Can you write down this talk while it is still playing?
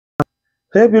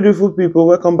Hey beautiful people,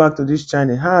 welcome back to this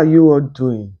channel. How are you all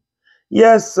doing?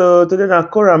 Yes, so today na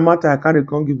Kora matter I carry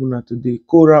come give una today.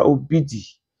 Kora Obidi.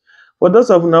 For those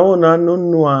of una who no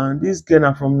know her, this girl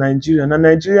na from Nigeria. Na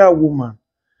Nigeria woman.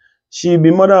 She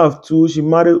be mother of two. She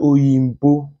marry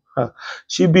Oyinbo.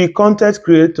 She be content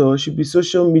creator. She be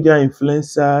social media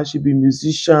influencer. She be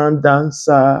musician,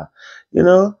 dancer. You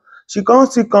know, she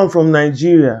can't still come from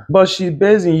Nigeria, but she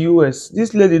based in US.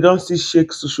 This lady don't still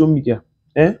shake social media,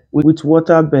 with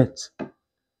water bet.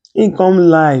 Im come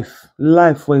live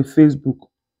for a Facebook.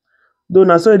 Though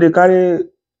na so e dey carry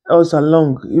us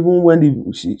along even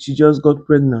when she just got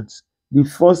pregnant. The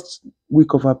first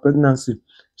week of her pregnancy,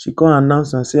 she come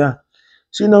announce am say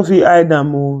she no fit hide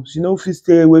am oo, she no fit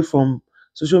stay away from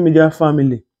social media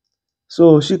family.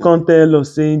 So she come tell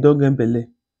us say im don get belle.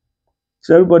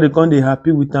 So everybody come dey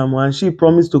happy with am and she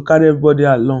promise to carry everybody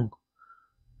along.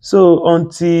 So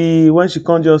until when she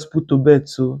come just put to bed,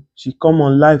 so she come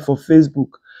on live for Facebook.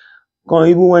 Come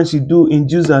even when she do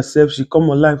induce herself, she come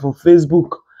on live for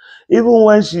Facebook. Even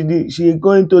when she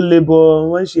go into labor,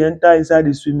 when she enter inside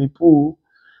the swimming pool,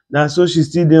 na so she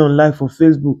still dey on live for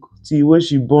Facebook till when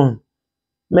she born.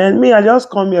 Man, me I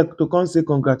just come here to come say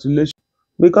congratulations,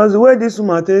 because the way this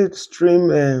woman take stream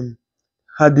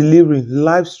her delivery,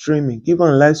 live streaming, give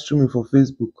am live streaming for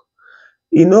Facebook,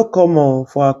 e no common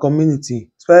for our community,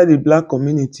 especially the black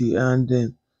community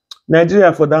and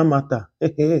Nigeria for that matter.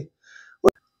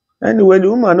 Anyway, the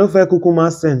woman no fit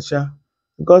kukuma send sha,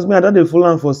 because me I don dey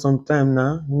follow am for some time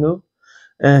now,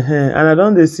 and I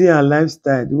don dey see her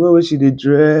lifestyle, the way wey she dey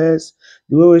dress,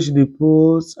 the way wey she dey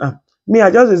post. Me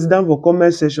I just dey sit down for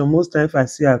comment section most time. If I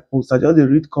see her post, I just dey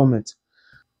read comment.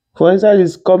 For inside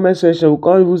this comment section, we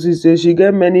come even see say she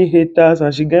get many haters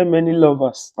and she get many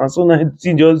lovers, and so na the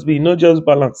thing just be, e no just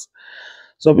balance.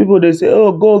 Some people dey say,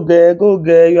 oh, go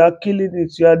girl, you are killing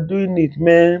it, you are doing it,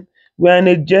 man. We are in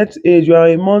a jet age, we are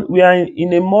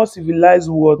in a more civilized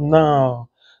world now.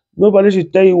 Nobody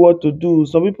should tell you what to do.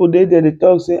 Some people dey there, they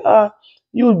talk say,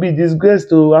 you will be disgrace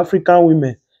to African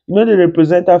women. You know they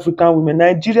represent African women,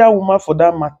 Nigerian woman for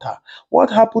that matter. What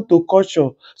happened to culture?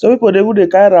 Some people dey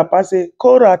carry rapper say,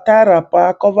 Kora, tie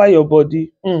rapper, cover your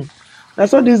body. Na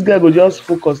so this girl go just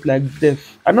focus like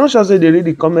deaf. I no sure say they read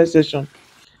the comment section.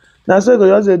 Na so e go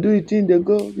just dey do the thing dey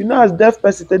go. You know, as deaf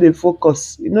person take dey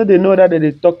focus, you know they know that they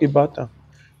dey talk about am.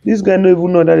 This guy no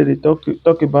even know that they dey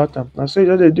talk about am. Na so e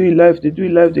just dey do it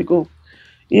live, dey go.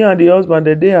 He and the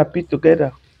husband dey happy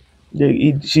together.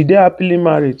 She dey happily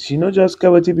married. She no just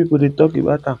care wetin people dey talk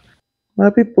about am. My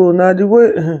people, na the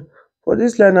way for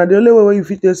this life, na the only way wey you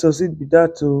fit take succeed be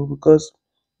that o, because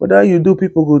whether you do,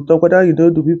 people go talk, whether you no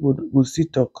do, people go still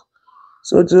talk.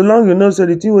 So so long you know say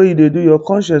the thing wey you dey do, your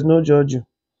conscience no judge you,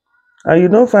 and you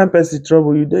no find person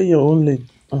trouble, you dey your own lane.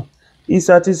 E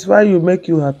satisfy you, make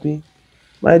you happy,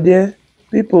 my dear.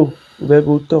 People dem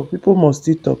go talk, people must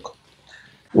still talk.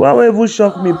 One wey even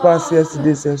shock me pass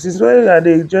yesterday sef, since when I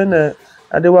dey join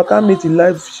I dey waka meet a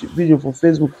live video for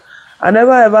Facebook, I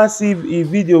never ever see a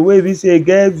video wey be say e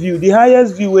get view. The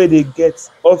highest view wey dey get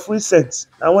of recent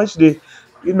na when she dey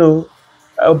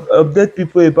update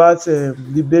people about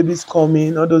the babies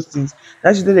coming, all those things.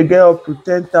 Now she dey get up to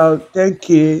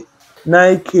 10k,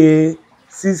 9k,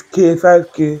 6k,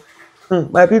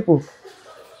 5k. My people,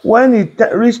 when it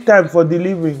reach time for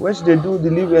delivery, when she dey do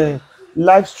delivery,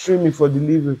 live streaming for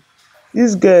delivery,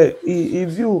 this girl e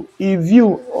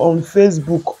view on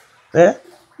Facebook,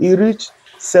 e reach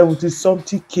 70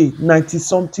 something k, 90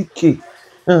 something k.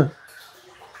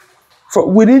 For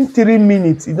within 3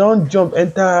 minutes, e don jump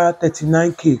enter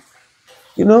 39k.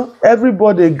 You know,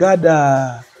 everybody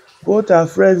gather, both her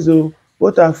friends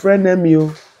both her friend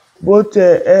enemy both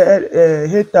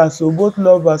haters both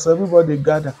lovers, everybody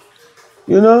gather.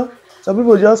 You know, some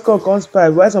people just come spy,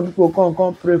 while some people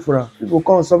come pray for her.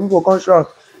 Some people come show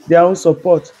their own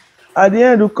support. At the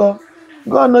end,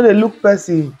 God no dey look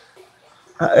person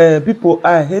people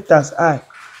eye, haters eye,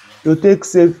 to take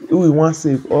save who he wan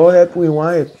save or help who he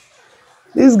wan help.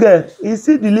 This girl, e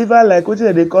still deliver like wetin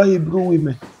dem dey call Hebrew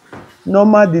women,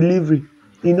 normal delivery.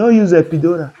 E no use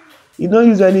epidural, e no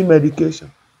use any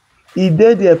medication. E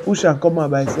dey there push am come out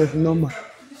by himself normal.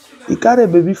 E carry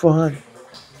baby for hand.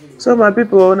 So my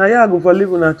people, na here I go for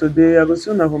leave una today. I go see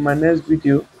una for my next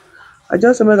video. I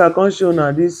just say make I come show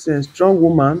una this strong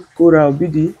woman, Kora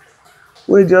Obidi,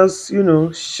 wey just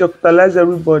shocktalize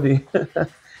everybody.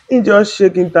 He just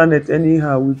shake internet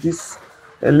anyhow with this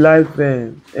live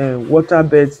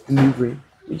waterbed delivery.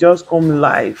 He just come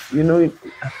live.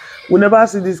 We never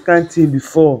see this kind of thing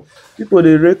before. People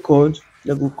dey record,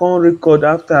 they go come record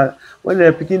after when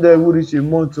their pikin don even reach a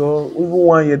month or even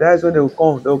 1 year. That's when they will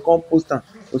come post am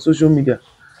for social media.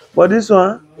 But this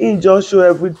one, he just show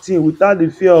everything without the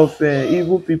fear of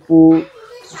evil people,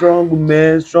 strong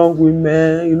men, strong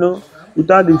women,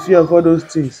 without the fear of all those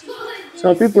things.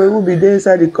 Some people even be there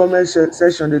inside the comment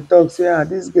section, they talk, say,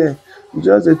 this girl, you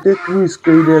just dey take risk,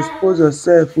 you dey expose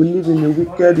yourself, we live in a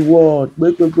wicked world,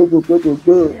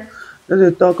 gbogbogbogbogbogbo. Just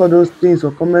dey talk all those things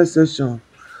for comment section.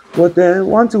 But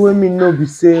one thing wey me know be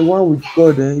say one with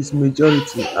God is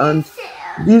majority, and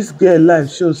this girl life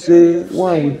show say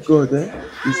one with God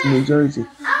is majority.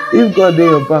 If God dey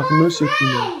your back, no shaking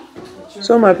o.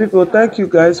 So my people, thank you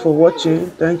guys for watching.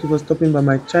 Thank you for stopping by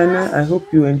my channel. I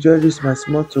hope you enjoy this my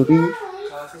small tori.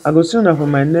 I go see una for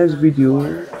my next video.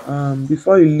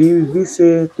 Before you leave, if you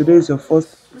say today is your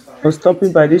first for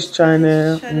stopping by this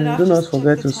channel, do not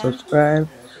forget to subscribe.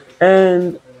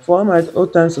 And for all my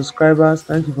old time subscribers,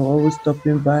 thank you for always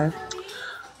stopping by.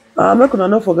 Make una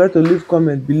no forget to leave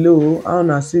comment below how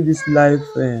una see this live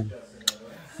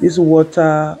this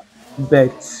water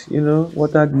bet,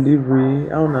 water delivery,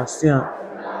 how una see am.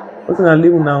 Make una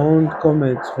leave una own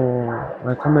comment for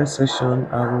my comment section.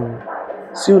 I will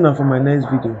see una for my next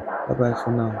video. Bye bye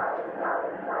for now.